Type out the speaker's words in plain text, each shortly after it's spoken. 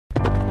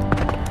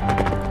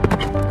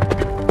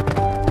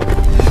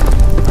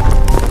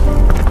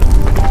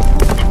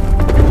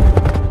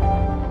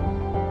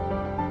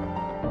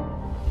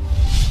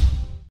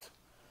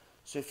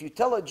So if you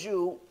tell a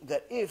Jew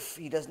that if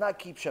he does not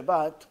keep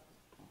Shabbat,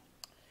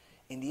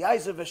 in the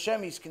eyes of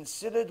Hashem, he's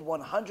considered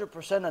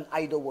 100% an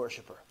idol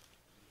worshiper.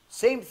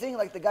 Same thing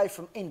like the guy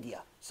from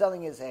India,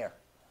 selling his hair.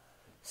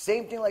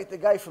 Same thing like the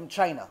guy from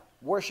China,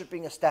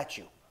 worshipping a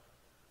statue.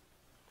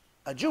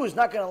 A Jew is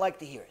not going to like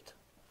to hear it.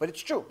 But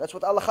it's true. That's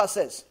what Allah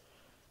says.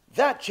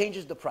 That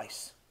changes the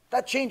price.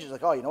 That changes.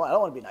 Like, oh, you know what? I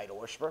don't want to be an idol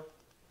worshiper.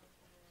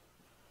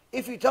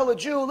 If you tell a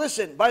Jew,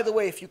 listen, by the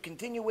way, if you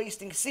continue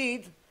wasting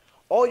seed,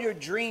 all your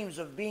dreams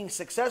of being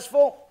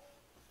successful,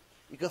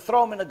 you can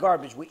throw them in the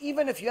garbage.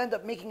 Even if you end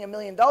up making $1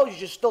 million, you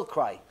just still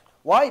cry.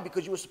 Why?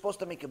 Because you were supposed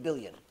to make $1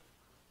 billion.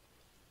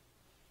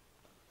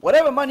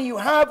 Whatever money you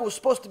have was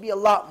supposed to be a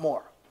lot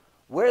more.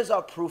 Where's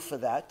our proof for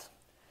that?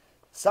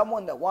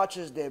 Someone that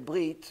watches their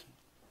Brit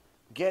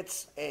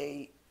gets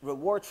a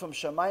reward from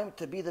Shamayim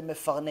to be the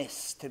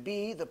mefarnes, to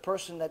be the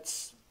person that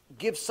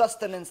gives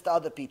sustenance to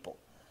other people.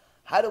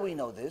 How do we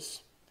know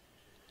this?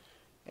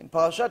 In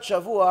Parashat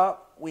Shavua,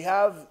 we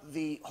have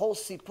the whole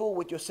sipur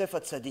with Yosef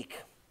HaTzadik.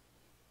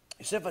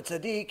 Yosef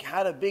HaTzadik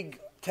had a big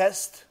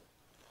test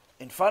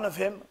in front of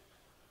him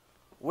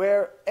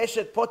where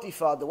Eshet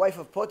Potiphar, the wife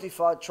of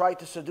Potiphar, tried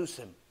to seduce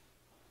him.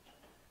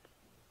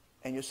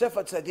 And Yosef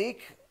HaTzadik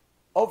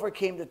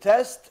overcame the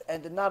test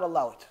and did not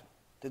allow it.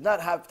 Did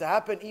not have to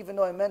happen, even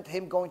though it meant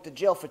him going to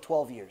jail for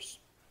 12 years.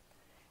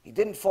 He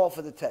didn't fall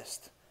for the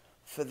test.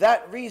 For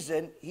that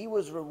reason, he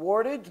was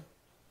rewarded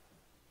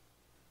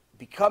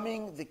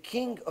becoming the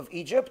king of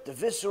Egypt, the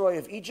viceroy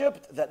of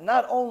Egypt, that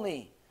not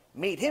only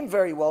made him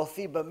very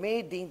wealthy, but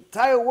made the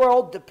entire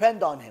world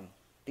depend on him.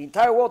 The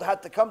entire world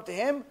had to come to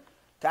him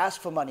to ask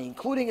for money,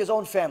 including his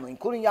own family,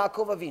 including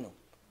Yaakov Avinu.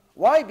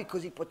 Why?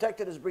 Because he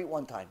protected his Brit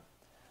one time.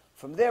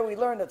 From there we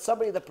learn that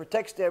somebody that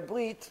protects their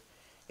Brit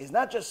is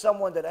not just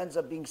someone that ends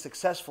up being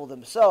successful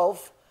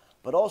themselves,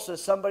 but also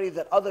somebody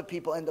that other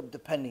people end up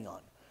depending on,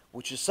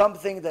 which is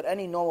something that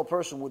any normal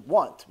person would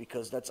want,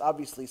 because that's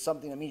obviously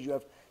something that means you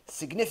have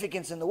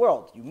significance in the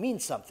world. You mean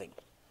something.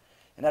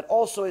 And that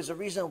also is a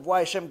reason why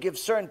Hashem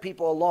gives certain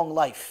people a long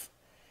life.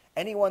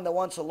 Anyone that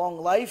wants a long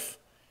life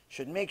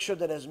should make sure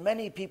that as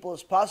many people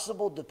as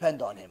possible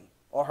depend on him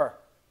or her.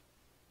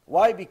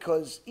 Why?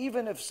 Because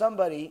even if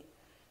somebody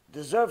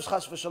deserves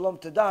chas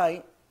v'shalom to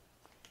die,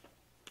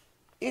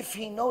 if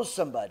he knows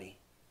somebody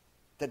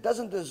that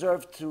doesn't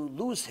deserve to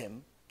lose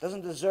him,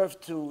 doesn't deserve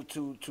to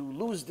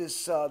lose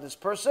this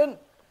person,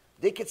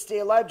 they could stay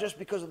alive just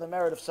because of the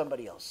merit of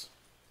somebody else.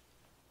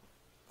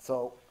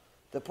 So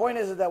the point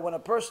is that when a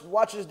person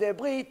watches their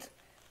Brit,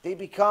 they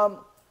become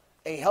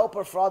a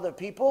helper for other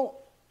people,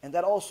 and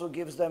that also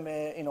gives them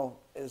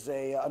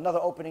another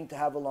opening to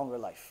have a longer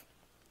life.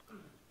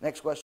 Next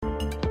question.